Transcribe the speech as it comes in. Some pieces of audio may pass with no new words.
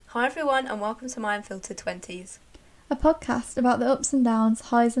Hi everyone and welcome to My Unfiltered 20s. A podcast about the ups and downs,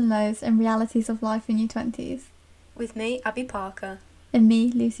 highs and lows and realities of life in your 20s. With me, Abby Parker. And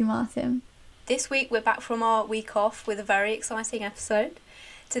me, Lucy Martin. This week we're back from our week off with a very exciting episode.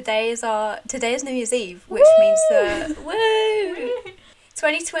 Today is New Year's Eve, which means that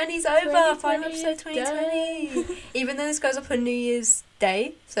 2020's over, final episode 2020. Even though this goes up on New Year's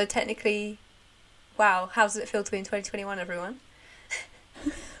Day, so technically, wow, how does it feel to be in 2021, everyone?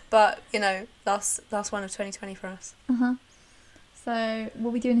 But, you know, last one of 2020 for us. So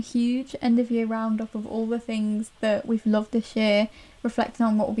we'll be doing a huge end of year roundup of all the things that we've loved this year, reflecting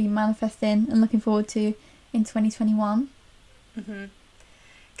on what we'll be manifesting and looking forward to in 2021.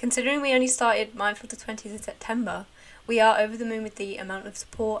 Considering we only started Mindful to 20s in September, we are over the moon with the amount of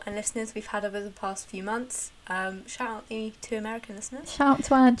support and listeners we've had over the past few months. Shout out the 2 American listeners. Shout out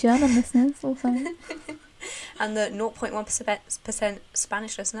to our German listeners also. And the 0.1%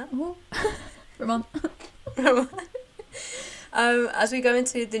 Spanish listener. Ramon. As we go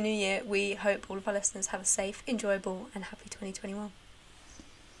into the new year, we hope all of our listeners have a safe, enjoyable and happy 2021.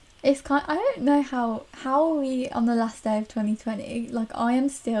 I don't know how are we on the last day of 2020? Like, I am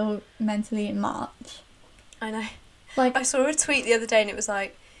still mentally in March. I know. Like, I saw a tweet the other day and it was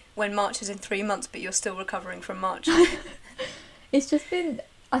like, when March is in 3 months but you're still recovering from March. It's just been,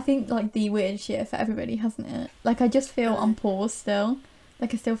 I think, like, the weirdest year for everybody, hasn't it? Like, I just feel on pause still.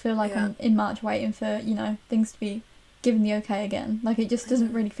 Like, I still feel like I'm in March waiting for, you know, things to be given the okay again. Like, it just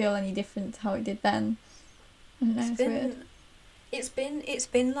doesn't really feel any different to how it did then. I don't know, it's weird. It's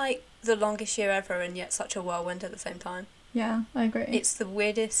been like the longest year ever and yet such a whirlwind at the same time. Yeah, I agree. It's the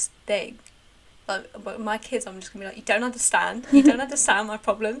weirdest thing. Like, my kids, I'm just gonna be like, you don't understand. You don't understand my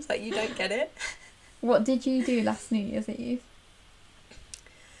problems. Like, you don't get it. What did you do last New Year's Eve?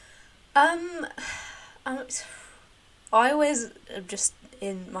 I always am just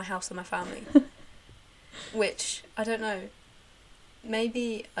in my house with my family. Which, I don't know.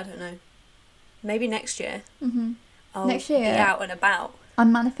 Maybe next year. I'll Next year, be out and about.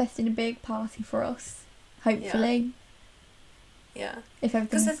 I'm manifesting a big party for us. Hopefully. Yeah. If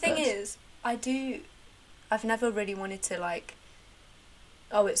everything's Because the thing good. is, I've never really wanted to, like,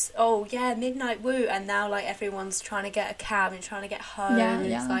 midnight woo, and now, like, everyone's trying to get a cab and trying to get home. Yeah.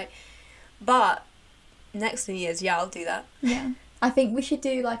 It's like, but next New Year's, I'll do that. Yeah. I think we should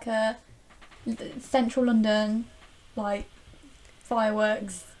do, like, a central London, like,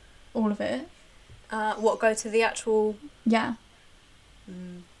 fireworks, all of it. Go to the actual... Yeah.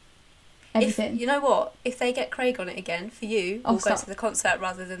 Everything. You know what? If they get Craig on it again, for you, we'll go to the concert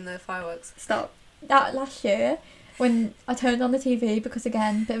rather than the fireworks. Stop. That last year, when I turned on the TV, because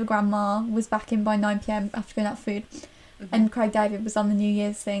again, bit of a grandma, was back in by 9pm after going out for food, and Craig David was on the New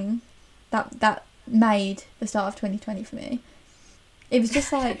Year's thing, that made the start of 2020 for me. It was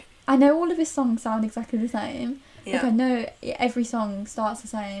just like, I know all of his songs sound exactly the same. Yeah. Like, I know every song starts the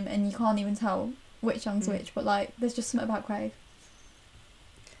same and you can't even tell which song's which, but, like, there's just something about Craig.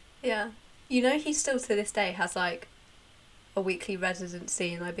 Yeah. You know, he still to this day has, like, a weekly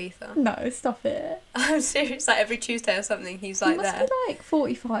residency in Ibiza. No, stop it. I'm serious. Like, every Tuesday or something, he's, like, he must there. be, like,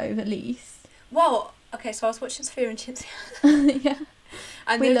 45 at least. Well, okay, so I was watching Sophia and Chintzia. Yeah.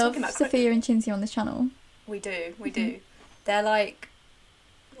 And we love Sophia and Chintzia on this channel. We do. They're, like,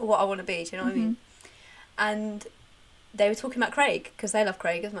 what I want to be, do you know what I mean? And they were talking about Craig, because they love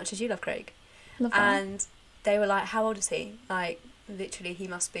Craig as much as you love Craig. Love that. And they were like, how old is he? Like, literally, he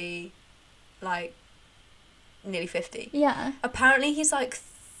must be, like, nearly 50. Yeah. Apparently, he's, like,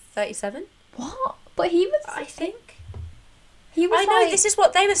 37. What? But he was... I think. He was, I know, like, this is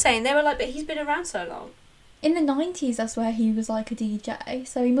what they were saying. They were like, but he's been around so long. in the 90s, I swear he was, like, a DJ.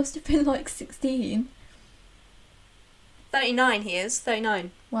 So he must have been, like, 16. 39 he is.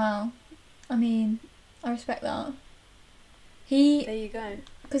 39. Wow. I mean, I respect that. There you go.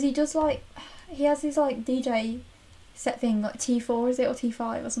 Because he does, like... He has his, like, DJ set thing, like, T4, is it? Or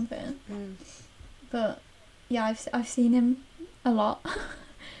T5 or something. But, yeah, I've seen him a lot.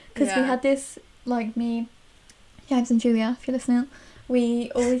 Because we had this, like, me, James and Julia, if you're listening,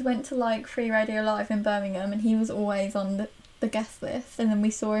 we always went to, like, Free Radio Live in Birmingham, and he was always on the guest list, and then we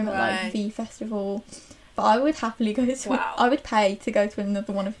saw him at, like, the festival. But I would happily go to... Wow. I would pay to go to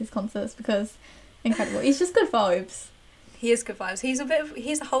another one of his concerts, because incredible. He's just good vibes. He is good vibes. He's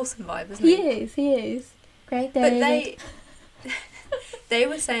a wholesome vibe, isn't he? He is. Great But day. they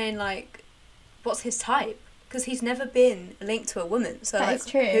were saying, like, what's his type? Because he's never been linked to a woman. So, That like, is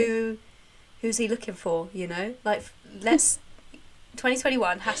true. who's he looking for, you know? Like, let's...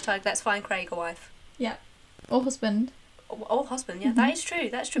 2021, hashtag let's find Craig a wife. Yeah. Or husband. Or husband, yeah. That is true.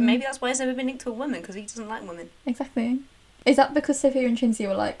 That's true. Maybe that's why he's never been linked to a woman, because he doesn't like women. Exactly. Is that because Sophia and Chinzia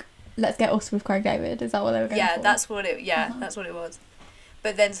were like, let's get us with Craig David? Is that what they were going for? That's what it. Yeah, that's what it was.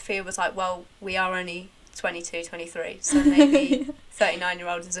 But then Sophia was like, well, we are only 22, 23, so maybe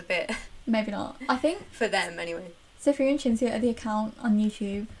 39-year-old is a bit. Maybe not. I think for them anyway. Sophia and Chinzia are the account on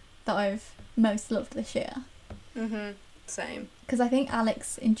YouTube that I've most loved this year. Same. Because I think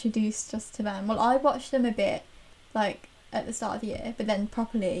Alex introduced us to them. Well, I watched them a bit, like, at the start of the year, but then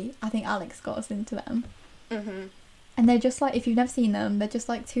properly, I think Alex got us into them. And they're just like, if you've never seen them, they're just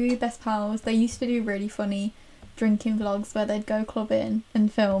like two best pals. They used to do really funny drinking vlogs where they'd go clubbing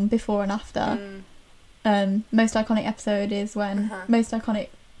and film before and after. Most iconic episode is when most iconic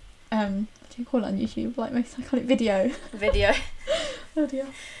what do you call it on YouTube? Like most iconic video. Oh dear.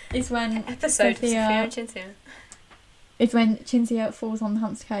 It's when episode Sophia and Chinzia. It's when Chinzia falls on the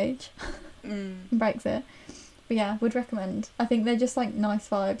hamster cage and breaks it. But yeah, would recommend. I think they're just like nice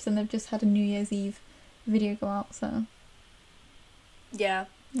vibes, and they've just had a New Year's Eve video go out, so yeah,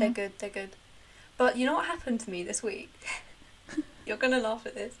 they're good. But you know what happened to me this week? You're gonna laugh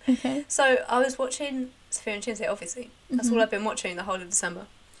at this. Okay. So I was watching Sophia and Chinzia, obviously. That's all I've been watching the whole of December.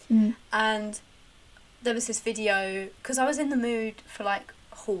 And there was this video, because I was in the mood for like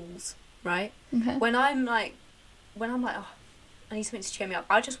hauls, right? Okay. When I'm like, oh, I need something to cheer me up,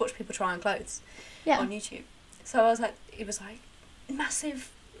 I just watch people try on clothes on YouTube. So I was like, it was like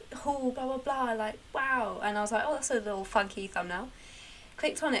massive haul, blah blah blah, like wow, and I was like, oh, that's a little funky thumbnail.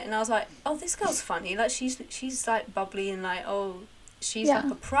 Clicked on it and I was like, oh, this girl's funny, like she's like bubbly and like, oh, she's like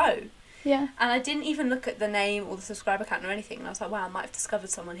a pro. Yeah. And I didn't even look at the name or the subscriber count or anything, and I was like, wow, I might have discovered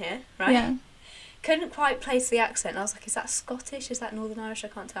someone here, right? Yeah. Couldn't quite place the accent. I was like, is that Scottish? Is that Northern Irish? I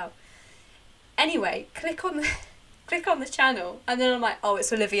can't tell. Anyway, click on the channel, and then I'm like, oh,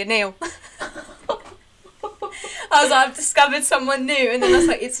 it's Olivia Neal. I was like, I've discovered someone new, and then I was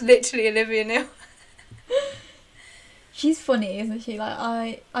like, it's literally Olivia Neal. She's funny, isn't she?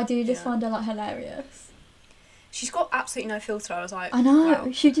 Like I do just find her like hilarious. She's got absolutely no filter. I was like, I know.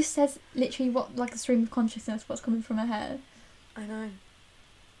 Wow. She just says literally what, like a stream of consciousness, what's coming from her head. I know.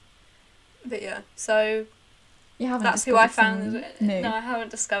 But yeah, so that's who I found. No, I haven't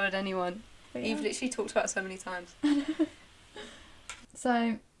discovered anyone. But You've literally talked about it so many times.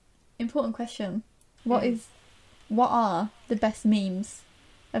 So, important question. What are the best memes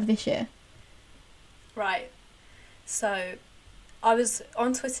of this year? Right. So, I was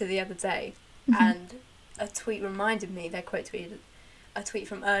on Twitter the other day, and a tweet reminded me, they quote tweeted a tweet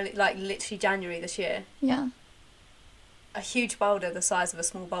from early, like literally January this year. Yeah. A huge boulder the size of a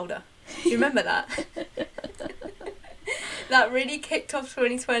small boulder. Do you remember that? That really kicked off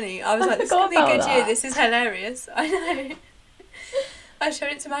 2020. I was like, this is going to be a good year. This is hilarious. I know. I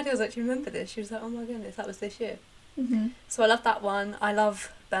showed it to Maddie. I was like, do you remember this? She was like, oh my goodness, that was this year. So I love that one. I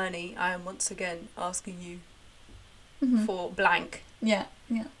love Bernie. I am once again asking you for blank. Yeah.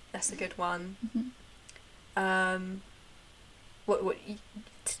 That's a good one. What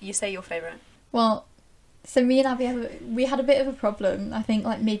you say your favourite? Well, so me and Abby we had a bit of a problem, I think,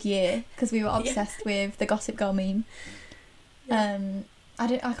 like mid-year, because we were obsessed with the Gossip Girl meme. I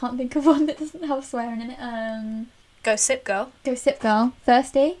can't think of one that doesn't have swearing in it. Go Sip Girl. Go Sip Girl.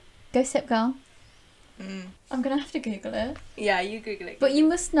 Thirsty. Go Sip Girl. I'm gonna have to Google it. Yeah, you Google it. But you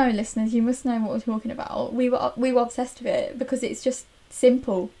must know, listeners. You must know what we're talking about. We were obsessed with it because it's just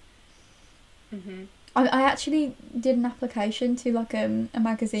simple. I actually did an application to like a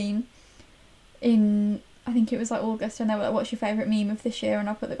magazine in, I think it was like August, and they were like, what's your favourite meme of this year? And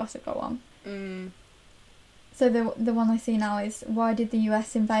I put the Gossip Girl one. So the one I see now is, why did the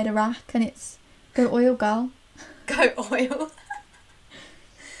US invade Iraq? And it's Go Oil Girl. Go Oil.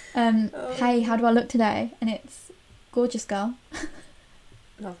 Hey, how do I look today? And it's Gorgeous Girl.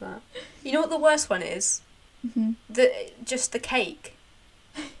 Love that. You know what the worst one is? Just the cake.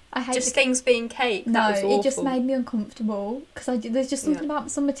 I hate just things being cake. No, that was awful. It just made me uncomfortable because there's just something about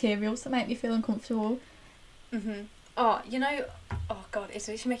some materials that make me feel uncomfortable. Oh, you know, oh god, it's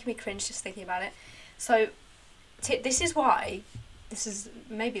literally making me cringe just thinking about it. So, this is why.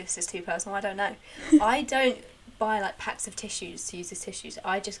 Maybe this is too personal. I don't know. I don't buy like packs of tissues to use as tissues.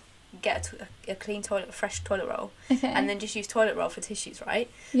 I just get a clean a fresh toilet roll, and then just use toilet roll for tissues, right?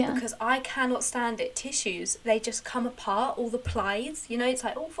 Yeah. Because I cannot stand it. Tissues, they just come apart. All the plies, you know, it's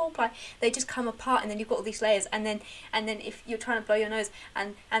like all 4 ply. They just come apart, and then you've got all these layers, and then if you're trying to blow your nose,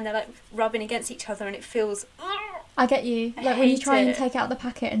 and they're like rubbing against each other, and it feels. I get you. Like when you try and take out the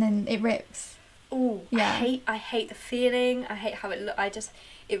packet, and then it rips. Oh, yeah. I hate the feeling. I hate how it look.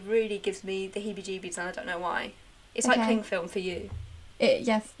 It really gives me the heebie-jeebies, and I don't know why. It's like cling film for you.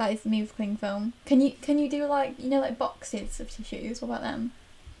 Yes, that is me with cling film. Can you do like, you know, like boxes of tissues? What about them?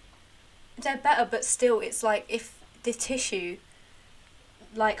 They're better, but still, it's like if the tissue,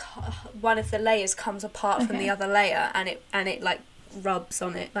 like one of the layers comes apart from the other layer, and it like rubs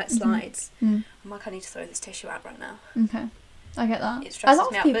on it, like slides. I'm like, I need to throw this tissue out right now. Okay, I get that. It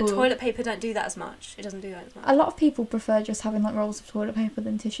stresses me out, but toilet paper don't do that as much. It doesn't do that as much. A lot of people prefer just having like rolls of toilet paper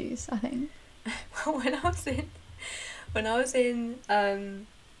than tissues, I think. when I was in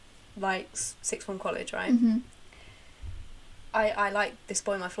like sixth form college, right? I liked this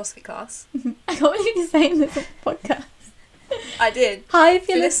boy in my philosophy class. I can't believe you're saying this on the podcast. I did. Hi, if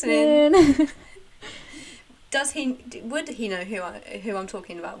you're listening. Would he know who I'm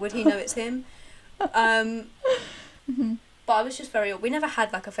talking about? Would he know it's him? But I was just we never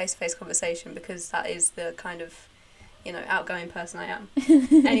had like a face-to-face conversation, because that is the kind of, outgoing person I am.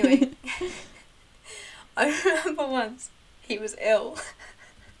 Anyway, I remember once he was ill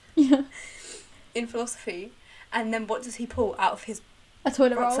in philosophy, and then what does he pull out of his a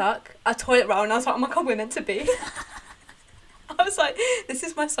toilet rucksack? A toilet roll, and I was like, oh my god, we're meant to be. I was like, this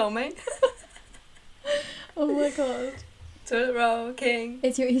is my soulmate. Oh my god. Toilet roll, king.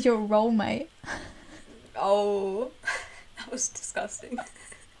 He's your roll mate. Oh, that was disgusting.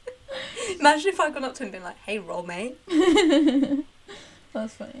 Imagine if I'd gone up to him and been like, hey, roll mate.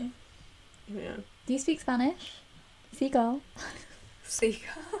 That's funny. Yeah. Do you speak Spanish? Seagull.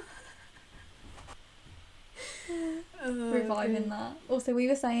 Seagull. Reviving that. Also, we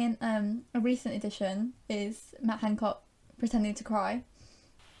were saying a recent addition is Matt Hancock pretending to cry.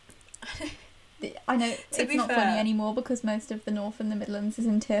 I know it's not funny anymore because most of the North and the Midlands is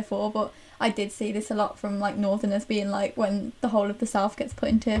in tier 4, but I did see this a lot from like Northerners being like, when the whole of the South gets put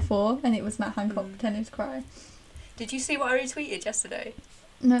in tier 4, and it was Matt Hancock pretending to cry. Did you see what I retweeted yesterday?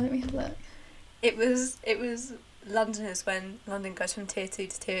 No, let me have a look. It was Londoners when London goes from tier 2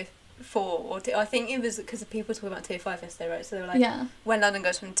 to tier 4, or I think it was because people were talking about tier 5 yesterday, right? So they were like, when London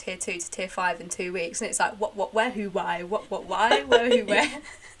goes from tier 2 to tier 5 in 2 weeks, and it's like, what, where, who, why, what, why, where, who, where.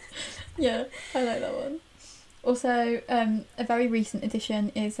 Yeah, I like that one. Also, a very recent addition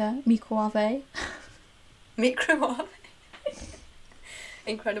is Microwave. Microwave.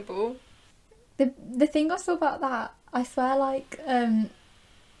 Incredible. The thing I saw about that, I swear, like, IKEA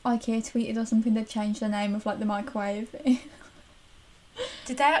tweeted or something, they'd changed the name of like the microwave.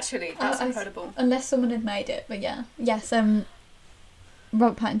 Did they actually? That's incredible. Unless someone had made it, but yeah. Yes, Robert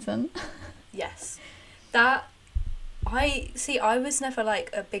Pattinson. Yes. That, I was never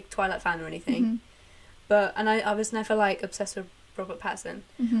like a big Twilight fan or anything, but I was never like obsessed with Robert Pattinson,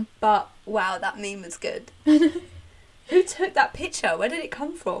 but wow, that meme was good. Who took that picture? Where did it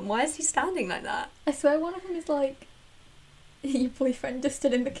come from? Why is he standing like that? I swear one of them is like, your boyfriend just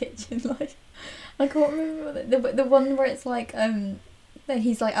stood in the kitchen, like, I can't remember the one where it's like that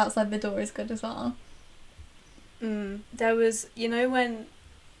he's like outside the door is good as well. There was, when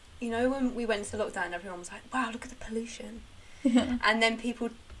we went to lockdown and everyone was like, wow, look at the pollution. Yeah. And then people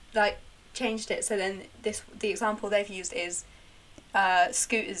like changed it, so then the example they've used is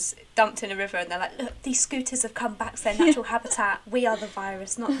scooters dumped in a river, and they're like, look, these scooters have come back to their natural habitat. We are the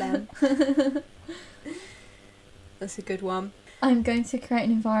virus, not them. That's a good one. I'm going to create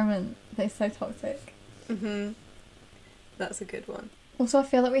an environment that is so toxic. That's a good one. Also, I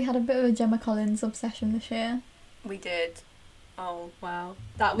feel like we had a bit of a Gemma Collins obsession this year. We did. Oh, wow.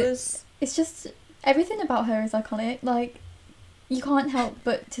 That was... It's just... Everything about her is iconic. Like, you can't help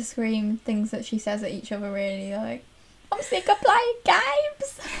but to scream things that she says at each other, really. Like, I'm sick of playing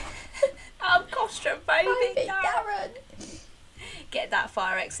games! I'm claustrophobic, Darren! Get that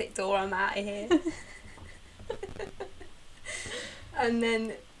fire exit door, I'm out of here. And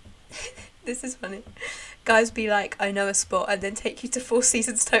then... This is funny. Guys be like, I know a spot, and then take you to 4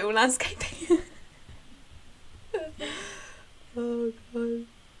 Seasons Total Landscaping. Oh god.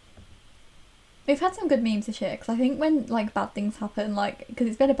 We've had some good memes this year, because I think when like bad things happen, like, because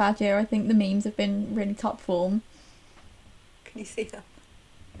it's been a bad year, I think the memes have been really top form. Can you see that?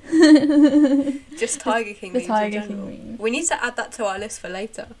 Just Tiger King memes. The Tiger King memes. We need to add that to our list for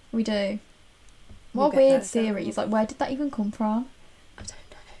later. We do. What a weird series. Like, where did that even come from? I don't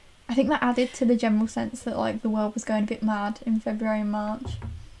know. I think that added to the general sense that like the world was going a bit mad in February and March.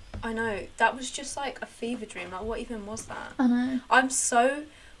 I know. That was just like a fever dream. Like, what even was that? I know.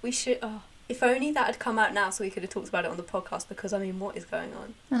 We should... Oh, if only that had come out now so we could have talked about it on the podcast, because, I mean, what is going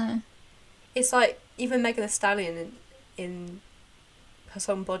on? I know. It's like, even Megan Thee Stallion in her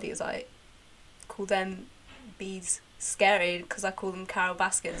song Body is like, call them bees scary because I call them Carol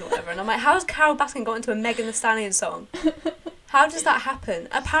Baskins or whatever. And I'm like, how has Carol Baskin got into a Megan Thee Stallion song? How does that happen?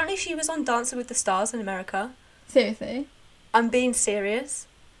 Apparently she was on Dancing with the Stars in America. Seriously? I'm being serious.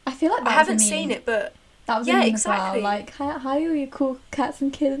 I feel like that I haven't seen it, but... That was yeah, exactly. As well. Like, how are you cool cats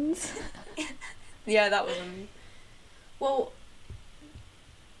and kittens? Yeah, that was a meme. Well,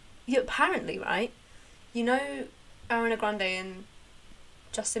 apparently, right? You know, Ariana Grande and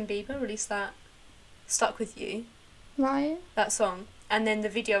Justin Bieber released that "Stuck with You," Right. that song, and then the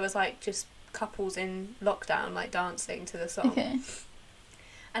video was like just couples in lockdown like dancing to the song. Okay.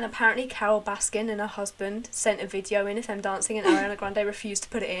 And apparently Carol Baskin and her husband sent a video in of them dancing, and Ariana Grande refused to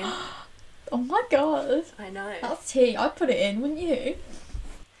put it in. Oh my god. I know. That's tea. I'd put it in, wouldn't you?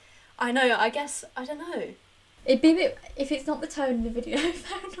 I know. I guess I don't know. It'd be a bit, if it's not the tone in the video,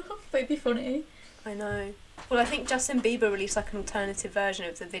 fair enough, but it'd be funny. I know. Well, I think Justin Bieber released like an alternative version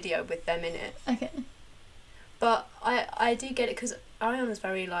of the video with them in it. Okay. But I do get it because Ariana's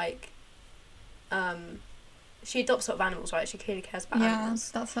very like, she adopts sort of animals, right? She clearly cares about animals.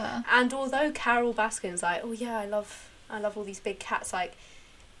 Yeah, that's her. And although Carol Baskin's like, oh yeah, I love all these big cats, like,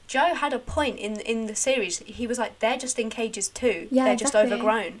 Joe had a point in the series. He was like, they're just in cages too. Yeah, they're exactly. just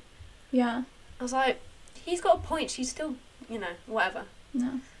overgrown. Yeah. I was like, he's got a point. She's still, whatever.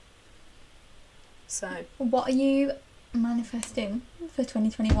 No. So. What are you manifesting for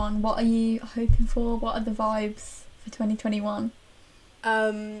 2021? What are you hoping for? What are the vibes for 2021?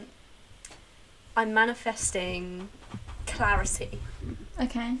 I'm manifesting clarity.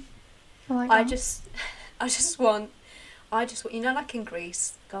 Okay. I like I that. just want, like in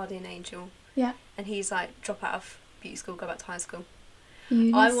Greece, Guardian Angel. Yeah. And he's like, drop out of beauty school, go back to high school.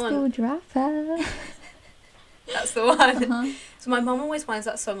 Beauty school dropout. That's the one. Uh-huh. So my mum always finds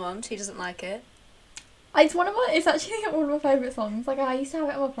that song on. She doesn't like it. It's actually one of my favourite songs. Like, I used to have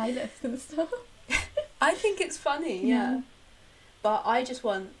it on my playlist and stuff. I think it's funny, yeah. Yeah. But I just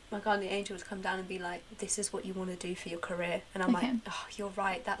want my guardian angel to come down and be like, this is what you want to do for your career. And I'm Okay. like, oh, you're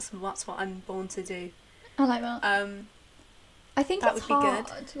right. That's what I'm born to do. I like that. I think that it's would be hard.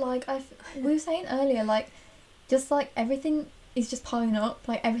 good. Like, we were saying earlier, like, just like everything is just piling up.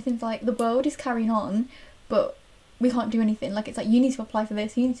 Like, everything's like, the world is carrying on, but we can't do anything. Like, it's like, you need to apply for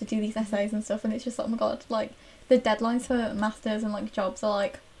this, you need to do these essays and stuff, and it's just like, oh my god, like, the deadlines for masters and like jobs are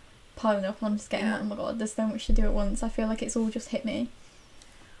like piling up, and I'm just getting like, oh my god, there's so much to do at once. I feel like it's all just hit me.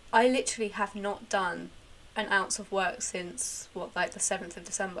 I literally have not done an ounce of work since, like the 7th of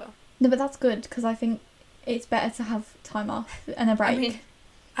December. No, but that's good, because I think it's better to have time off and a break. I mean,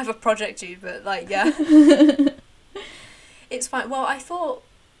 I have a project due, but like, yeah. It's fine. Well, I thought,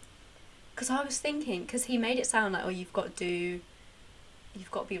 because I was thinking, because he made it sound like, oh, you've got to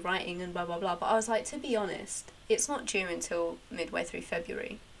be writing and blah, blah, blah. But I was like, to be honest, it's not due until midway through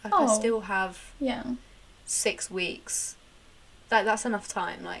February. Like, I still have 6 weeks. Like, that's enough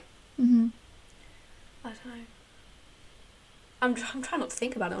time. Like, Mm-hmm. I don't know. I'm trying not to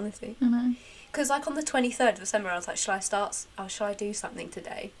think about it, honestly. I know. Because, like, on the 23rd of December, I was like, shall I do something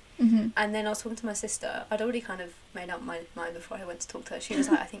today? Mm-hmm. And then I was talking to my sister. I'd already kind of made up my mind before I went to talk to her. She was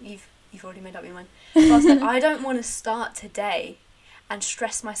like, I think you've already made up your mind. So I was like, I don't want to start today and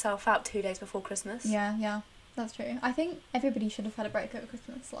stress myself out 2 days before Christmas. Yeah, that's true. I think everybody should have had a break over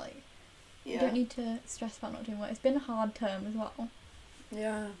Christmas. Like, you don't need to stress about not doing work. It's been a hard term as well.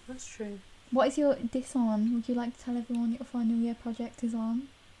 Yeah, that's true. What is this on? Would you like to tell everyone your final year project is on?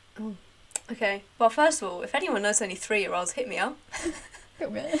 Oh, okay. Well, first of all, if anyone knows any 3-year-olds, hit me up.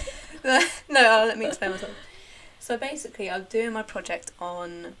 Really? No, let me explain myself. So basically, I'm doing my project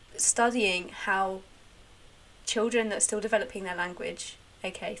on studying how children that are still developing their language,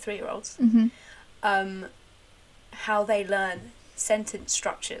 aka 3-year-olds, Mm-hmm. How they learn sentence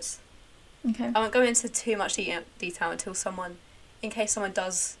structures. Okay. I won't go into too much detail until in case someone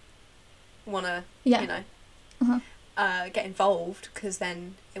does want to, get involved, because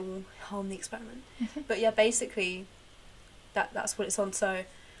then it will harm the experiment. Okay. But yeah, basically, that's what it's on. So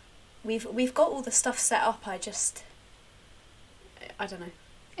we've got all the stuff set up. I don't know.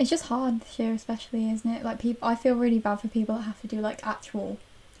 It's just hard this year, especially, isn't it? Like, I feel really bad for people that have to do like actual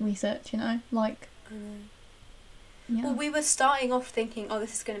research. Like. I know. Yeah. Well, we were starting off thinking, oh,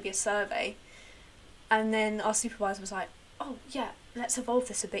 this is going to be a survey, and then our supervisor was like, oh yeah, let's evolve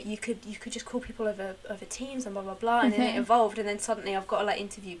this a bit. You could just call people over Teams and blah blah blah, and then it evolved, and then suddenly I've got to like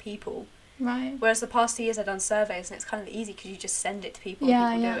interview people. Right. Whereas the past 2 years I've done surveys, and it's kind of easy because you just send it to people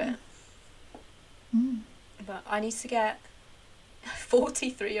and people do it. Mm. But I need to get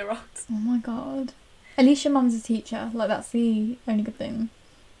 43-year-olds. Oh my god. At least your mum's a teacher. Like, that's the only good thing.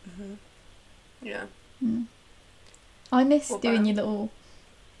 Mhm. Yeah. Mm. I miss What doing about- your little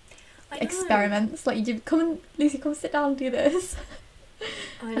I know. experiments. Like, you do, Lucy, come sit down and do this.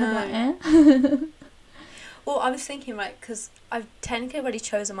 I And I'm like, know. eh? Well, I was thinking, right, because I've technically already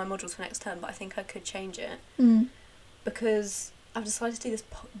chosen my modules for next term, but I think I could change it because I've decided to do this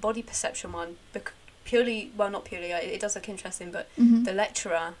body perception one. Purely, well, not purely. It does look interesting, but Mm-hmm. the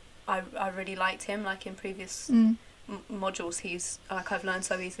lecturer, I really liked him, like in previous modules he's like I've learned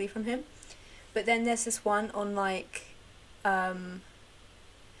so easily from him. But then there's this one on like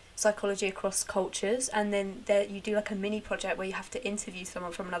psychology across cultures, and then there you do like a mini project where you have to interview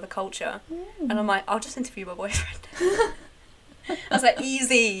someone from another culture. And I'm like, I'll just interview my boyfriend. I was like,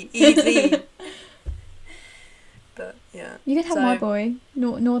 easy. But yeah, you could have my boy.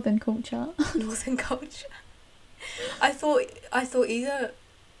 Northern culture. Northern culture. I thought either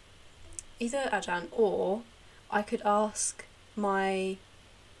Ajahn, or I could ask my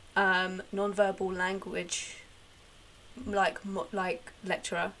non-verbal language like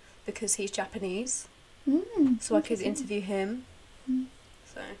lecturer, because he's Japanese, so I could interview him.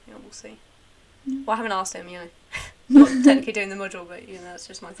 So yeah, we'll see. Well, I haven't asked him, not technically doing the module, but that's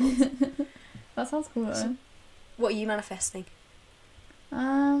just my thoughts. That sounds cool though. So, what are you manifesting?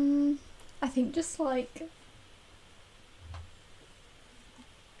 I think just like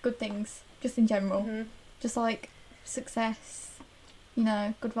good things, just in general. Mm-hmm. Just like success,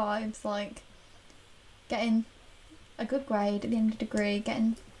 good vibes, like getting a good grade at the end of the degree,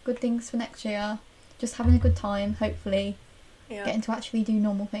 getting good things for next year, just having a good time, hopefully. Yeah. Getting to actually do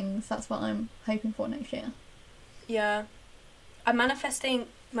normal things. That's what I'm hoping for next year. Yeah. I'm manifesting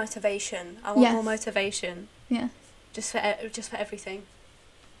motivation. I want more motivation. Yeah. Just for everything.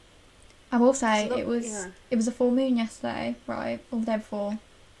 I will say it was a full moon yesterday, right? Or the day before.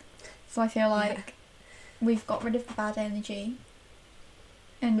 So I feel like we've got rid of the bad energy,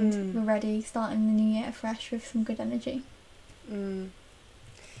 and we're ready, starting the new year fresh with some good energy.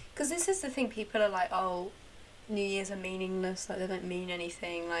 Because this is the thing, people are like, oh, New Year's are meaningless, like they don't mean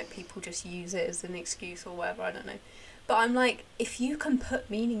anything, like people just use it as an excuse or whatever, I don't know. But I'm like, if you can put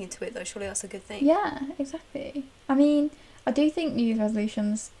meaning into it though, surely that's a good thing. Yeah, exactly. I mean, I do think New Year's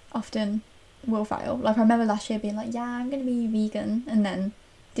resolutions often will fail. Like I remember last year being like, yeah, I'm going to be vegan, and then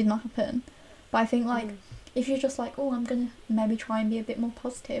did not happen. But I think like if you're just like, oh, I'm going to maybe try and be a bit more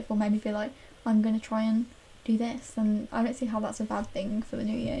positive, or maybe be like, I'm going to try and do this, and I don't see how that's a bad thing for the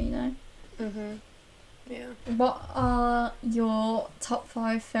new year, Yeah. What are your top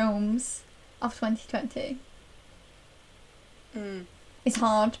 5 films of 2020? It's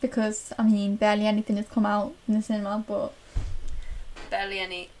hard because, I mean, barely anything has come out in the cinema, but... Barely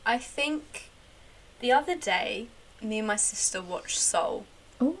any. I think the other day, me and my sister watched Soul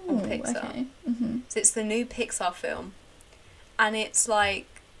on Pixar. Okay. So it's the new Pixar film. And it's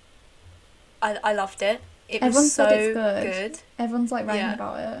like... I loved it. Everyone was so good. Everyone's like raving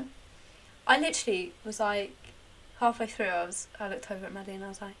about it. I literally was like, halfway through, I looked over at Maddie and I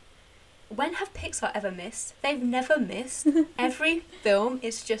was like, when have Pixar ever missed? They've never missed. Every film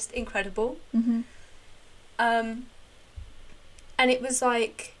is just incredible. And it was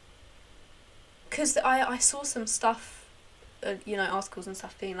like, because I saw some stuff, articles and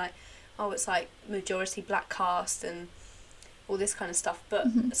stuff being like, oh, it's like majority black cast and all this kind of stuff. But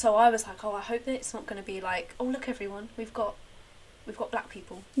so I was like, oh, I hope that it's not going to be like, oh, look everyone, we've got black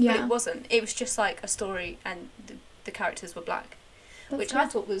people. Yeah. But it wasn't. It was just like a story and the characters were black. Which I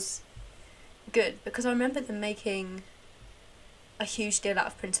thought was good, because I remember them making a huge deal out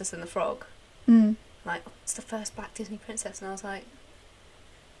of Princess and the Frog. Like, oh, it's the first black Disney princess, and I was like,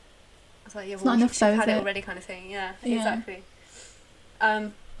 yeah, well, you've had it already, kind of thing. Yeah, exactly.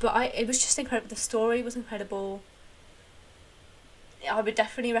 But it was just incredible. The story was incredible. I would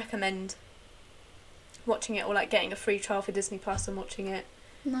definitely recommend watching it, or like getting a free trial for Disney Plus and watching it.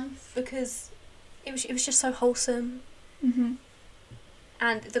 Nice. Because it was just so wholesome.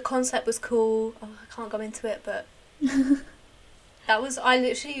 And the concept was cool. Oh, I can't go into it, but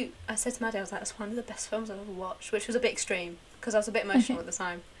I said to Maddie, I was like, that's one of the best films I've ever watched, which was a bit extreme because I was a bit emotional at the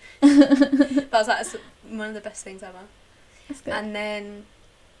time. But I was like, it's one of the best things ever. That's good. And then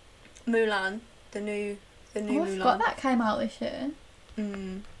Mulan, the new Mulan. I forgot that came out this year.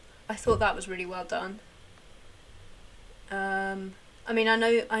 I thought that was really well done. I mean, I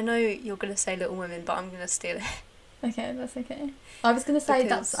know you're gonna say Little Women, but I'm gonna steal it. Okay, that's okay. I was gonna say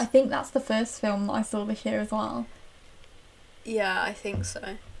I think that's the first film that I saw this year as well. Yeah, I think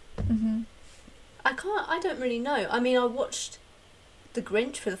so. I don't really know. I mean, I watched The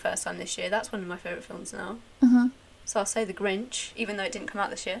Grinch for the first time this year. That's one of my favourite films now. So I'll say The Grinch, even though it didn't come out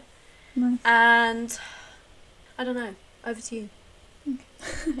this year. Nice. And I don't know. Over to you. Okay.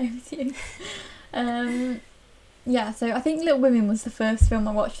 Over to you. Yeah, so I think Little Women was the first film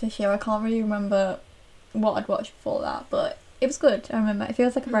I watched this year. I can't really remember what I'd watched before that, but it was good. I remember. It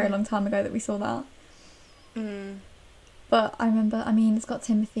feels like a very long time ago that we saw that. But I remember, I mean, it's got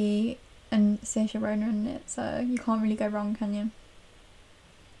Timothy and Saoirse Ronan in it, so you can't really go wrong, can you?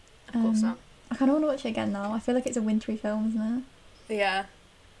 Of course not. I kind of want to watch it again now. I feel like it's a wintry film, isn't it? Yeah.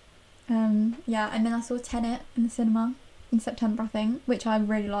 Yeah, and then I saw Tenet in the cinema in September, I think, which I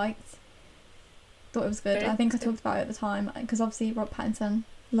really liked. Thought it was good. Really? I think I talked about it at the time because obviously Rob Pattinson,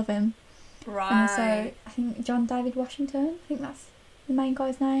 love him. Right. And so I think John David Washington, I think that's the main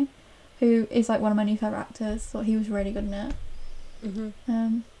guy's name, who is like one of my new favourite actors. Thought he was really good in it.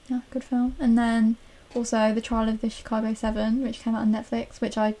 Yeah, good film. And then also The Trial of the Chicago 7, which came out on Netflix,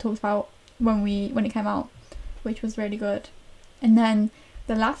 which I talked about when it came out, which was really good. And then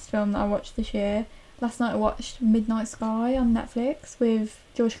the last film that I watched this year, last night I watched Midnight Sky on Netflix with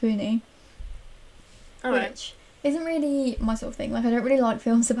George Clooney. Which isn't really my sort of thing. Like, I don't really like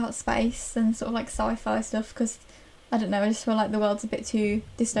films about space and sort of like sci-fi stuff because, I don't know, I just feel like the world's a bit too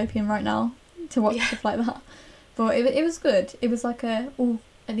dystopian right now to watch stuff like that. But it was good. It was like at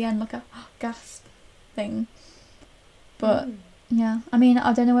the end, like a gasp thing. But yeah, I mean,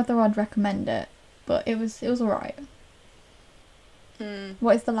 I don't know whether I'd recommend it, but it was alright.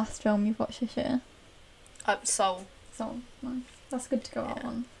 What is the last film you've watched this year? Soul. Soul, nice. That's good to go out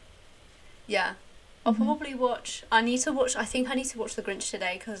on. Yeah. I'll probably watch... I think I need to watch The Grinch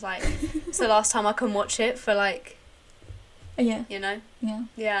today because, like, it's the last time I can watch it for, like... Yeah. You know? Yeah.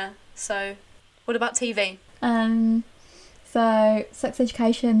 Yeah. So, what about TV? So, Sex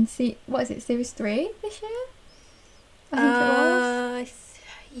Education, what is it, Series 3 this year? I think it was.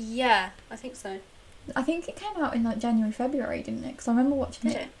 Yeah, I think so. I think it came out in, like, January, February, didn't it? Because I remember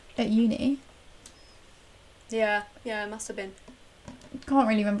watching it at uni. Yeah, it must have been. Can't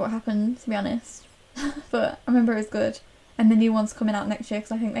really remember what happened, to be honest. But I remember it was good. And the new one's coming out next year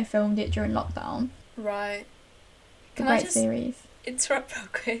because I think they filmed it during lockdown. Right. Great series. Interrupt real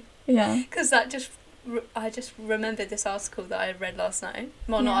quick? Yeah. Because I just remembered this article that I read last night.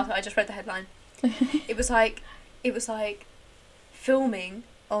 Well, I just read the headline. It was like filming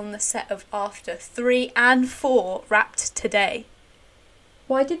on the set of After 3 and 4 wrapped today.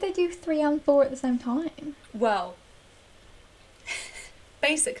 Why did they do 3 and 4 at the same time? Well,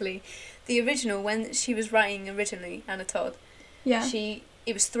 basically, the original, when she was writing originally, Anna Todd, it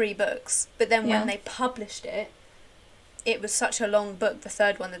was 3 books. But then when they published it, it was such a long book, the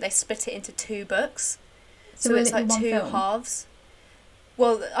third one, that they split it into 2 books. So it's like 2 halves.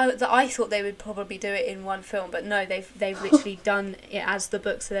 Well, I thought they would probably do it in one film, but no, they've literally done it as the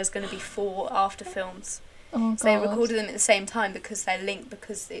book, so there's going to be 4 after films. Oh, God. So they recorded them at the same time because they're linked,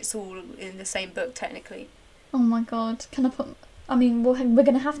 because it's all in the same book, technically. Oh my God. I mean, we're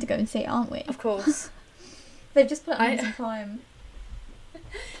going to have to go and see it, aren't we? Of course. They've just put it on Amazon Prime.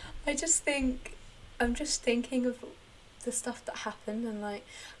 I'm just thinking of the stuff that happened, and like,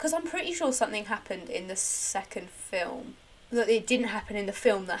 because I'm pretty sure something happened in the second film that it didn't happen in the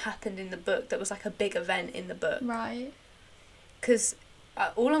film that happened in the book, that was like a big event in the book. Right. Because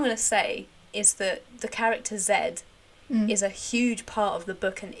all I'm going to say is that the character Zed is a huge part of the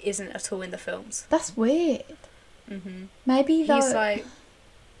book and isn't at all in the films. That's weird. Maybe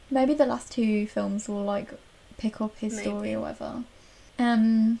maybe the last 2 films will like pick up his story or whatever.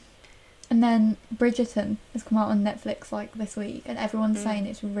 And then Bridgerton has come out on Netflix like this week, and everyone's saying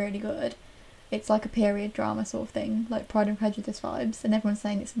it's really good. It's like a period drama sort of thing, like Pride and Prejudice vibes, and everyone's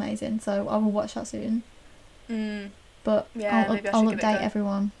saying it's amazing. So I will watch that soon. But I'll update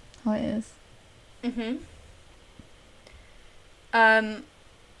everyone how it is.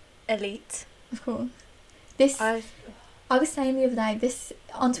 Elite. Of course. I was saying the other day, this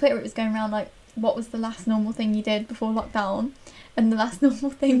on Twitter, it was going around like, what was the last normal thing you did before lockdown? And the last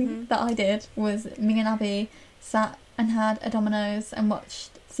normal thing that I did was me and Abby sat and had a Domino's and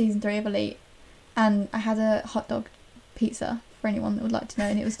watched season 3 of Elite. And I had a hot dog pizza, for anyone that would like to know,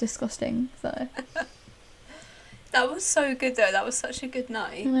 and it was disgusting. So that was so good though. That was such a good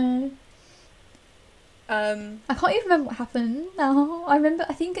night. I can't even remember what happened now. I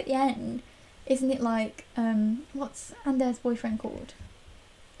think at the end, isn't it like what's Ander's boyfriend called?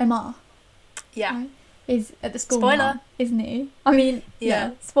 Omar. Yeah. Right? Is at the school Spoiler. now, isn't he? I mean,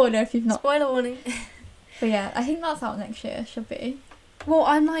 yeah. Spoiler if you've not. Spoiler warning. But yeah, I think that's out next year. Should be. Well,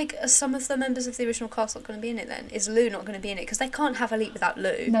 I'm like, some of the members of the original cast not going to be in it then? Is Lou not going to be in it? Because they can't have Elite without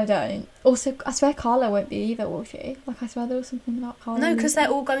Lou. No, don't. Also, I swear Carla won't be either, will she? Like, I swear there was something about Carla. No, because they're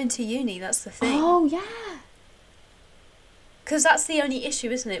all going to uni, that's the thing. Oh, yeah. Because that's the only issue,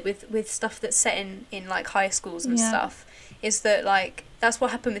 isn't it, with stuff that's set in like, high schools and stuff, is that, like, that's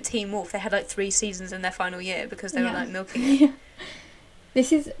what happened with Teen Wolf. They had, like, 3 seasons in their final year because they were, like, milking it.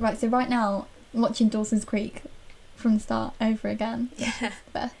 This is, right, so right now, I'm watching Dawson's Creek from the start over again. Yeah.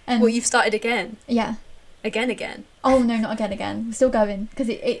 And well, you've started again? Yeah. Again? Oh, no, not again. We're still going, because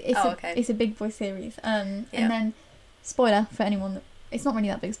it's a big boy series. And then, spoiler for anyone, it's not really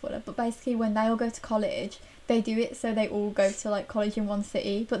that big a spoiler, but basically when they all go to college, they do it so they all go to like college in one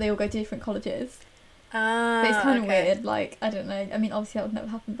city, but they all go to different colleges. Ah, But it's kind of okay. weird. Like, I don't know. I mean, obviously that would never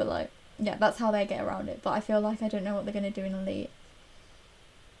happen, but like, yeah, that's how they get around it. But I feel like I don't know what they're gonna do in Elite.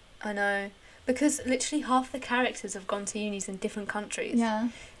 I know. Because literally half the characters have gone to unis in different countries. Yeah.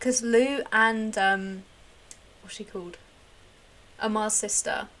 Because Lou and, what's she called? Amar's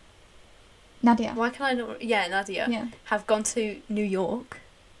sister. Nadia. Why can I not... Yeah, Nadia. Yeah. Have gone to New York.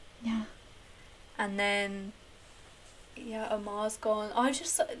 Yeah. And then... Yeah, Amar's gone. I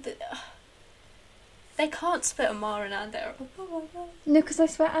just... They can't split Amar and Ander. Oh my god. No, because I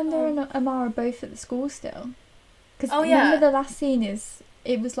swear Ander and Amar are both at the school still. Because Oh, yeah. remember the last scene is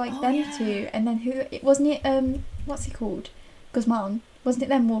it was like Oh, them yeah. two, and then who? It wasn't it. What's he called? Guzman. Wasn't it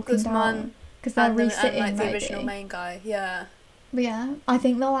them walking down? Guzman Because they're and resitting like the maybe. original main guy. Yeah. But yeah, I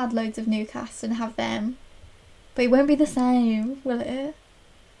think they'll add loads of new casts and have them. But it won't be the same, will it?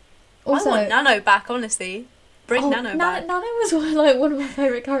 I want Nano back, honestly. Bring Nano back. Nano was one of my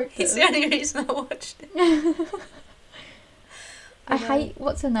favourite characters. He's the only reason I watched it. I hate,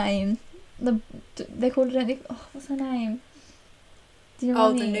 what's her name? They called it, what's her name? Do you know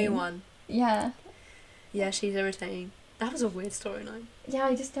what I mean? The new one. Yeah. Yeah, she's irritating. That was a weird storyline. Yeah,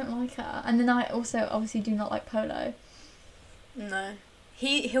 I just don't like her. And then I also obviously do not like Polo. No.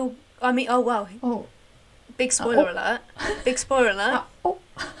 He'll... I mean, oh, wow. Oh. Big spoiler alert. Big spoiler alert. Oh.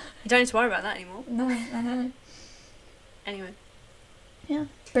 You don't need to worry about that anymore. No, I know. Anyway. Yeah.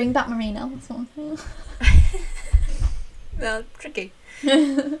 Bring back Marina, that's one thing. Well, tricky.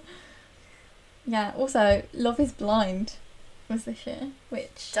 Yeah, also, Love is Blind was this year,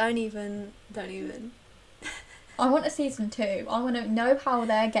 which... Don't even. I want a season 2. I want to know how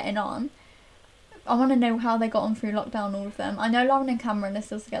they're getting on. I want to know how they got on through lockdown, all of them. I know Lauren and Cameron are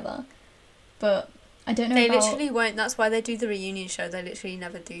still together, but I don't know They about... literally won't. That's why they do the reunion show. They literally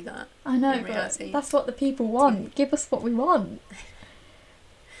never do that. I know, in but reality. that's what the people want. Give us what we want.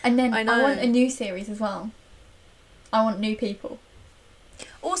 And then I know. I want a new series as well. I want new people.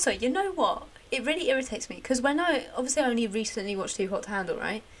 Also, you know what? It really irritates me because when I only recently watched Too Hot to Handle,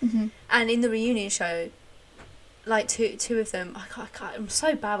 right? Mm-hmm. And in the reunion show, like two of them, I can't. I'm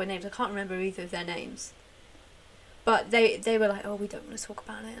so bad with names. I can't remember either of their names. But they were like, oh, we don't want to talk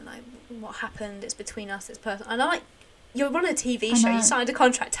about it, and like what happened. It's between us. It's personal. And I'm like, you're on a TV show. You signed a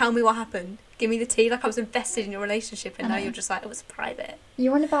contract. Tell me what happened. Give me the tea. Like I was invested in your relationship, and now you're just like, it was private.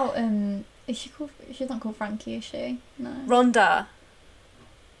 You're on about Is she called? She's not called Frankie, is she? No.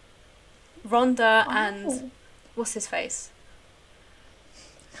 Rhonda and what's his face?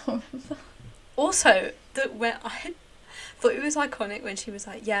 Also, when I thought it was iconic when she was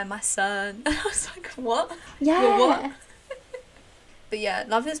like, "Yeah, my son," and I was like, "What? Yeah. Well, what?" But yeah,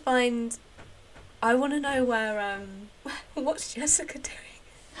 Love is Blind. I want to know where what's Jessica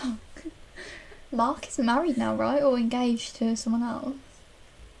doing? Mark is married now, right, or engaged to someone else?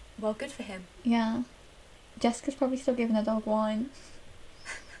 Well, good for him. Yeah. Jessica's probably still giving her dog wine.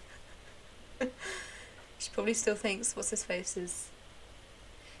 She probably still thinks what's his face is.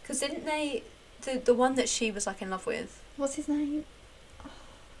 Because didn't they the one that she was like in love with? What's his name?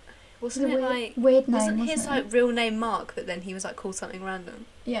 Wasn't it like weird name? Wasn't his like real name Mark, but then he was like called something random?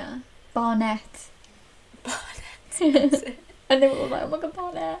 Yeah, Barnett. Barnett. And they were all like, "Oh my god,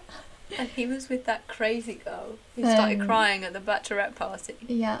 Barnett!" And he was with that crazy girl who started crying at the bachelorette party.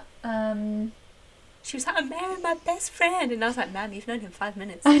 Yeah. She was like, "I'm marrying my best friend," and I was like, "Ma'am, you've known him 5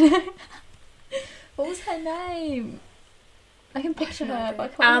 minutes." I know. What was her name? I can picture her, but I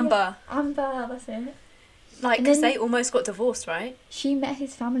can't Amber. Remember. Amber, that's it. Like, because they almost got divorced, right? She met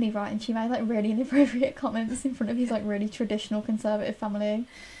his family, right, and she made like really inappropriate comments in front of his like really traditional conservative family.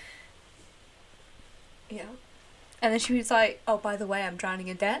 Yeah. And then she was like, "Oh, by the way, I'm drowning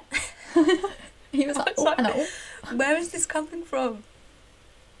in debt." He was like, "Oh, I know." Where is this coming from?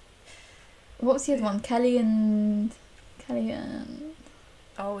 What was the other one? Kelly and...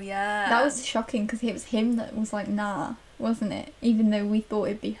 Oh, yeah. That was shocking because it was him that was like, nah, wasn't it? Even though we thought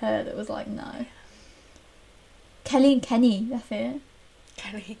it'd be her that was like, no. Kelly and Kenny, that's it.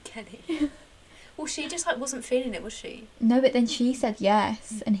 Kelly and Kenny. Well, she just like wasn't feeling it, was she? No, but then she said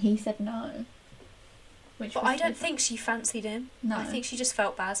yes and he said no. But I don't think she fancied him. No. I think she just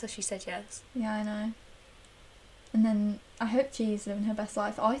felt bad, so she said yes. Yeah, I know. And then I hope she's living her best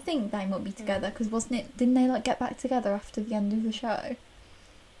life. I think they might be together because didn't they like get back together after the end of the show?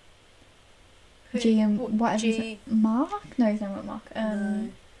 Who? G and whatever. G. Mark? No, his name wasn't Mark. No.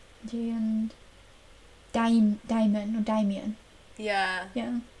 G and Damon or Damien. Yeah.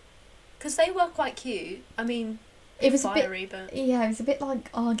 Yeah. Because they were quite cute. I mean, it was fiery, a bit, but yeah, it was a bit like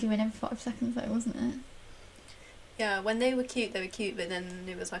arguing every 5 seconds though, wasn't it? Yeah, when they were cute, but then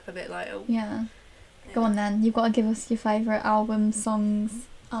it was like a bit like, oh. Yeah. Go on then. You've got to give us your favourite album, songs,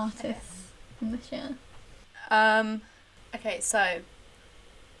 artists from this year. Okay, so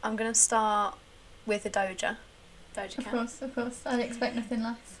I'm gonna start with the Doja Cat. Of course. I'd expect nothing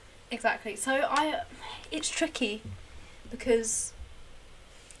less. Exactly. So it's tricky because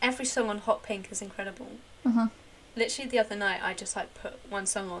every song on Hot Pink is incredible. Literally the other night I just like put one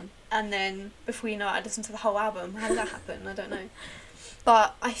song on and then before you know it I listened to the whole album. How did that happen? I don't know.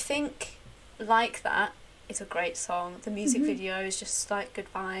 But I think Like That is a great song. The music video is just like good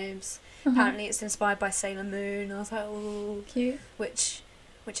vibes. Apparently it's inspired by Sailor Moon. I was like, oh, cute. Which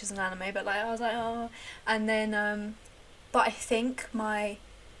is an anime, but like I was like, oh. And then but I think my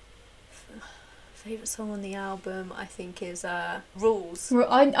favourite song on the album I think is Rules.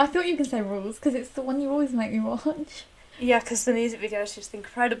 I thought you could say Rules because it's the one you always make me watch. Yeah, because the music video is just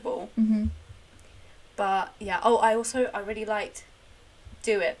incredible. But yeah, I really liked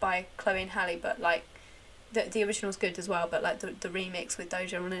Do It by Chloe and Halle, but like the original's good as well, but like the remix with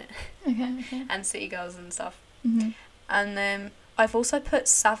Doja on it. Okay. And City Girls and stuff. And then I've also put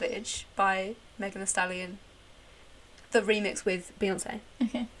Savage by Megan Thee Stallion, the remix with Beyonce.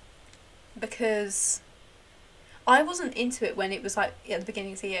 Okay. Because I wasn't into it when it was like at the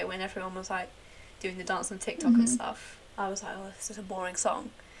beginning of the year when everyone was like doing the dance on TikTok and stuff. I was like, oh, this is a boring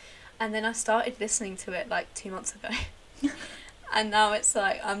song. And then I started listening to it like 2 months ago. And now it's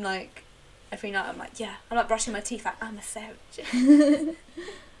like, I'm like, every night I'm like, yeah, I'm like brushing my teeth like, I'm a savage.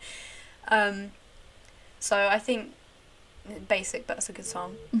 So I think, basic, but it's a good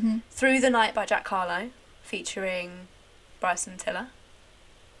song. Through the Night by Jack Harlow, featuring Bryson Tiller.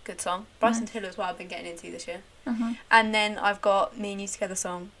 Good song. Bryson Tiller is what I've been getting into this year. And then I've got Me and You Together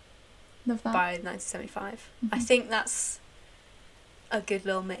song. Love that. By 1975. I think that's a good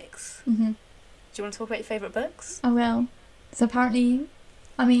little mix. Do you want to talk about your favourite books? I will. So apparently,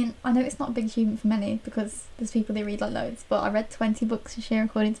 I mean, I know it's not a big achievement for many because there's people that read like loads, but I read 20 books this year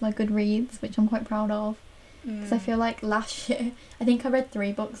according to my Goodreads, which I'm quite proud of. Because I feel like last year, I think I read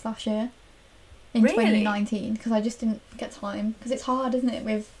 3 books last year in 2019 because I just didn't get time. Because it's hard, isn't it,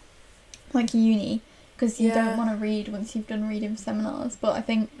 with like uni, because you don't want to read once you've done reading seminars, but I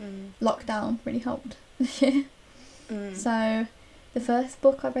think lockdown really helped this year. So the first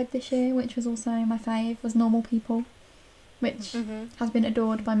book I read this year, which was also my fave, was Normal People, which has been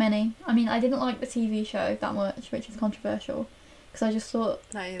adored by many. I mean, I didn't like the TV show that much, which is controversial, because I just thought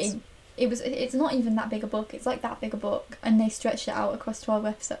it's not even that big a book. It's like that big a book, and they stretched it out across 12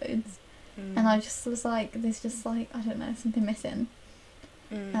 episodes. And I just was like, there's just like, I don't know, something missing.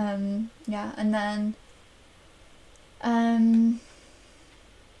 Yeah, and then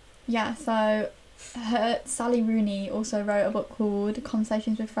so Sally Rooney also wrote a book called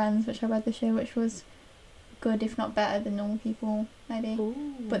Conversations with Friends, which I read this year, which was good, if not better than Normal People, maybe.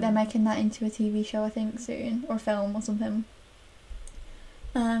 But they're making that into a TV show, I think, soon, or a film or something.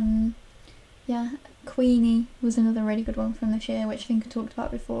 Yeah, Queenie was another really good one from this year, which I think I talked about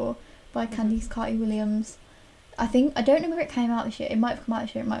before, by Candice Carty-Williams. I don't know where it came out this year. It might have come out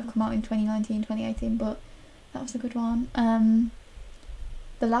this year, it might have come out in 2019, 2018, but that was a good one.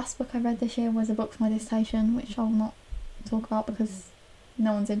 The last book I read this year was a book for my dissertation, which I'll not talk about because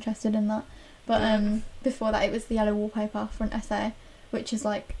no one's interested in that. But before that, it was The Yellow Wallpaper for an essay, which is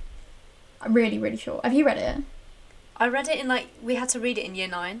like really, really short. Have you read it? I read it in we had to read it in year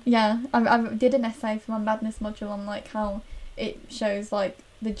 9. Yeah, I did an essay for my madness module on like how it shows like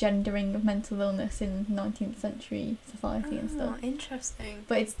the gendering of mental illness in 19th century society and stuff. Interesting.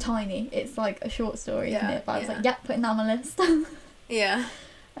 But it's tiny. It's like a short story, isn't it? But I was like, putting that on my list. Yeah.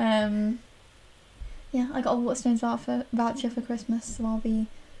 Yeah, I got a Waterstones voucher for Christmas, so I'll be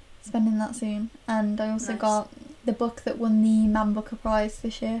spending that soon. And I also got the book that won the Man Booker Prize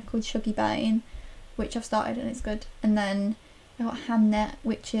this year, called Shuggie Bain, which I've started and it's good. And then I got Hamnet,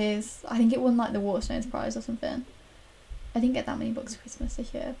 which is, I think it won like the Waterstones Prize or something. I didn't get that many books for Christmas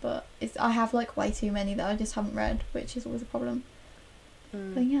this year, but I have like way too many that I just haven't read, which is always a problem.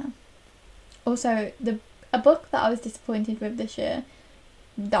 But yeah. Also, a book that I was disappointed with this year,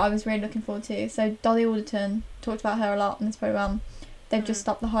 that I was really looking forward to. So Dolly Alderton, talked about her a lot on this programme. They've just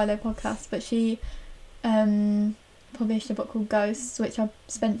stopped the High Low podcast, but she published a book called Ghosts, which I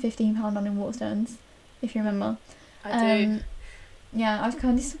spent £15 on in Waterstones, if you remember. I do. Yeah, I was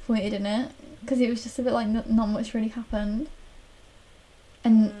kind of disappointed in it, because it was just a bit like not much really happened.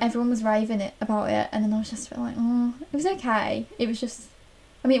 And everyone was raving about it, and then I was just a bit like, oh, it was okay. It was just,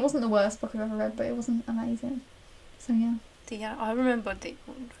 I mean, it wasn't the worst book I've ever read, but it wasn't amazing. So yeah. Yeah, I remember the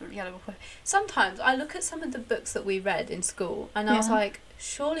Yellow Book. Sometimes I look at some of the books that we read in school, and I was like,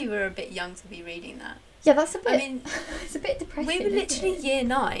 surely we're a bit young to be reading that. Yeah, that's a bit. I mean, it's a bit depressing. We were literally year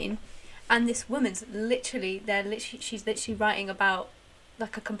 9, And this woman's she's literally writing about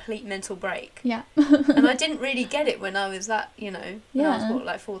like a complete mental break. Yeah. And I didn't really get it when I was when I was what,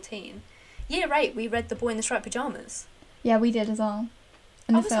 like 14. Year 8, we read The Boy in the Striped Pyjamas. Yeah, we did as well.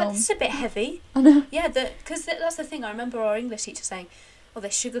 In I the was film. like, this is a bit heavy. I know. Yeah, because that's the thing. I remember our English teacher saying, "Oh, they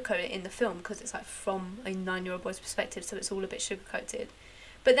sugarcoat it in the film because it's like from a 9-year-old boy's perspective, so it's all a bit sugarcoated."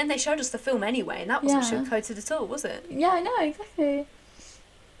 But then they showed us the film anyway, and that wasn't sugarcoated at all, was it? Yeah, I know, exactly.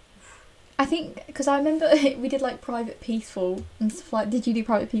 I think, because I remember we did like Private Peaceful and stuff like. Did you do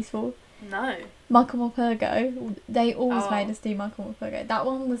Private Peaceful? No. Michael Morpurgo. They always made us do Michael Morpurgo. That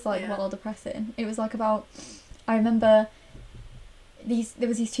one was like well depressing. It was like about. I remember. There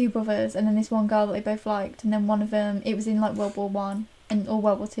was these two brothers and then this one girl that they both liked, and then one of them, it was in like World War One or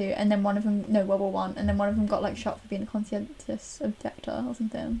World War Two, and then one of them, no, World War One, and then one of them got like shot for being a conscientious objector or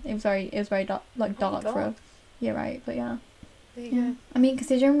something. It was very dark, like dark for a year 8, but yeah. There you go. I mean,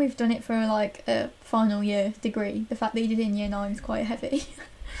 considering we've done it for like a final year degree, the fact that you did it in year 9 is quite heavy.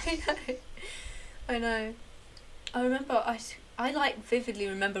 I know. I remember, I like vividly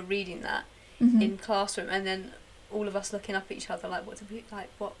remember reading that in classroom, and then all of us looking up at each other like, what have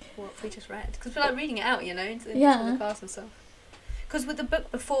we just read? Because we're like reading it out, into the class and stuff. Because with the book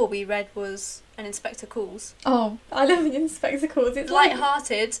before we read was An Inspector Calls. Oh, I love An Inspector Calls. It's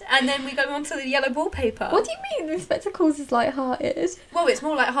light-hearted, and then we go on to the Yellow Wallpaper. What do you mean An Inspector Calls is light-hearted? Well, it's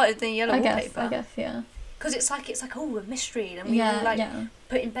more light-hearted than Yellow Wallpaper. I guess, yeah. Because it's like oh, a mystery, and we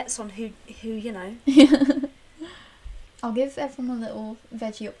putting bets on who Yeah. I'll give everyone a little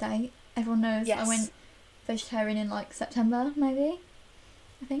veggie update. Everyone knows I went vegetarian in like September, maybe,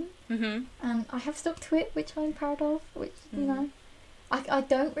 I think. And I have stuck to it, which I'm proud of, which, I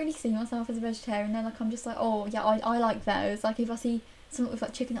don't really see myself as a vegetarian. Then, like, I'm just like, oh, yeah, I like those. Like, if I see something with,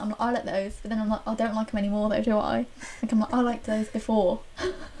 like, chicken, I'm like, I like those. But then I'm like, I don't like them anymore, though, do I? Like, I'm like, I liked those before.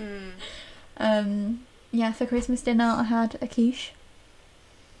 Yeah, for Christmas dinner, I had a quiche.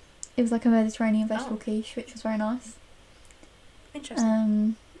 It was, like, a Mediterranean vegetable quiche, which was very nice.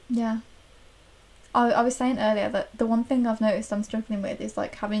 Interesting. Yeah. I was saying earlier that the one thing I've noticed I'm struggling with is,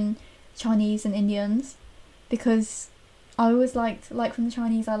 like, having Chinese and Indians. Because I always liked, like, from the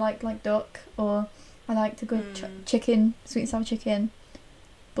Chinese, I liked, like, duck, or I liked a good chicken, sweet and sour chicken.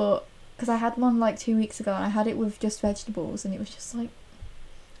 But, because I had one, like, 2 weeks ago, and I had it with just vegetables, and it was just, like,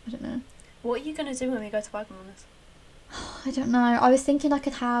 I don't know. What are you going to do when we go to Wagamama's? I don't know. I was thinking I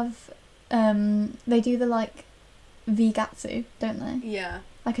could have, they do the, like, vegatsu, don't they? Yeah.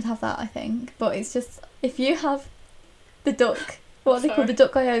 I could have that, I think. But it's just, if you have the duck, what are they called? The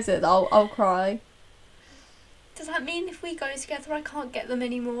duck gyoza, I'll cry. Does that mean if we go together I can't get them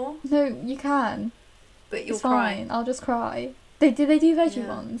anymore? No, you can. But you'll it's fine. I'll just cry. They do veggie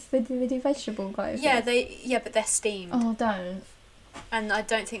ones. They do vegetable guys. Yeah, but they're steamed. Oh, don't. And I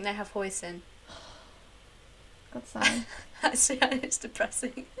don't think they have hoisin. God's sake. Actually, it's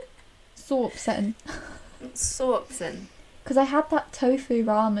depressing. So upsetting. So upsetting. Because I had that tofu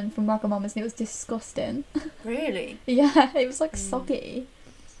ramen from Wagamama's and it was disgusting. Really? Yeah, it was like soggy.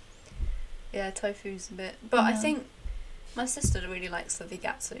 Yeah, tofu's a bit. But I think my sister really likes the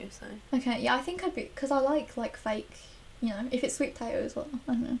vegatsu, so. Okay, yeah, I think I'd be. Because I like fake, if it's sweet potato as well.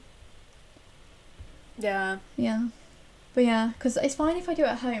 I don't know. Yeah. Yeah. But yeah, because it's fine if I do it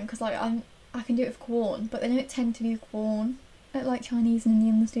at home, because like I can do it with corn, but they don't tend to do corn at like Chinese and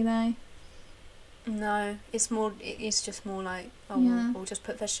Indians, do they? No, it's just more like, we'll just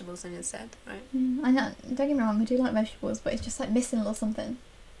put vegetables in instead, right? I know, don't get me wrong, I do like vegetables, but it's just like missing a little something.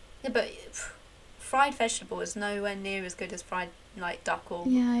 Yeah, but fried vegetable is nowhere near as good as fried like duck or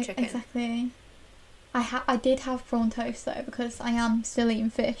chicken. Yeah, exactly. I did have prawn toast though, because I am still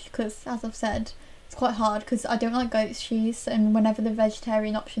eating fish, because as I've said, it's quite hard because I don't like goat's cheese, and whenever the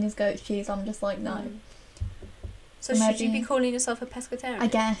vegetarian option is goat's cheese, I'm just like, no. So should you be calling yourself a pescatarian? I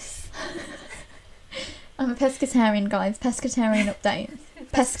guess. I'm a pescatarian, guys. Pescatarian updates.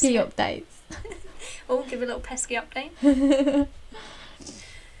 Pesky updates. Oh, give a little pesky update.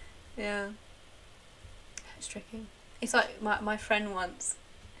 Yeah. It's tricky. It's like my friend once.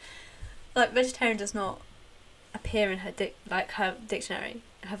 Like, vegetarian does not appear in her her dictionary,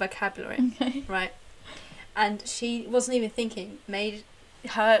 her vocabulary, right? And she wasn't even thinking. Made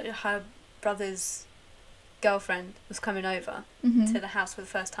her brother's girlfriend was coming over to the house for the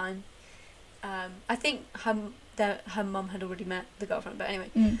first time. I think her mum had already met the girlfriend, but anyway,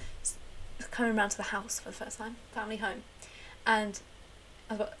 coming around to the house for the first time, family home, and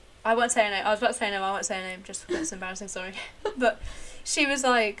I won't say her name. I was about to say her name. I won't say her name just because it's embarrassing. Sorry, but she was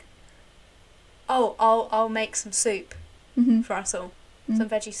like, "Oh, I'll make some soup for us all, some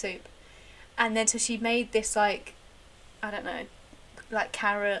veggie soup," and then so she made this like, I don't know, like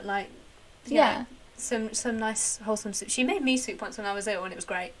carrot, like Yeah. Some nice wholesome soup. She made me soup once when I was ill and it was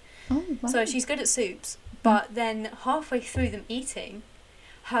great. Oh, wow. So she's good at soups. But then halfway through them eating,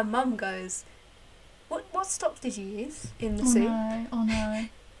 her mum goes, What stock did you use in the soup? No. Oh no.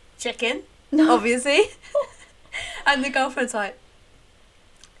 Chicken, No. obviously. And the girlfriend's like,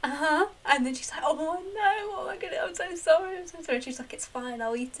 and then she's like, oh no, oh my goodness, I'm so sorry. And she's like, it's fine,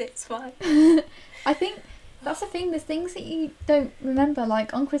 I'll eat it, it's fine. I think that's the thing, there's things that you don't remember,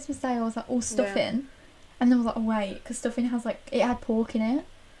 like on Christmas Day I was like all stuffing, and then I was like, oh wait, because stuffing has like, it had pork in it.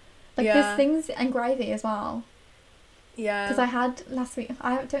 Like there's things, and gravy as well. Yeah. Because I had last week,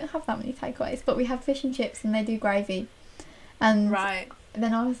 I don't have that many takeaways, but we have fish and chips and they do gravy. And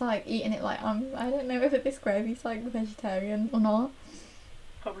then I was like eating it like, I don't know if this gravy's like vegetarian or not.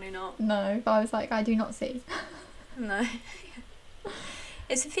 Probably not. No, but I was like, I do not see. No.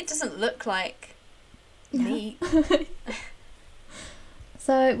 It's if it doesn't look like meat.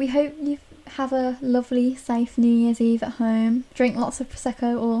 So we hope you have a lovely, safe New Year's Eve at home. Drink lots of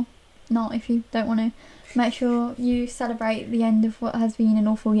Prosecco or not if you don't want to. Make sure you celebrate the end of what has been an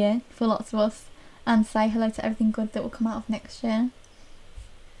awful year for lots of us and say hello to everything good that will come out of next year.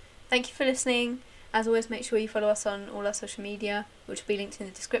 Thank you for listening. As always, make sure you follow us on all our social media, which will be linked in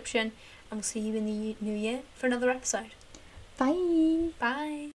the description, and we'll see you in the new year for another episode. Bye. Bye.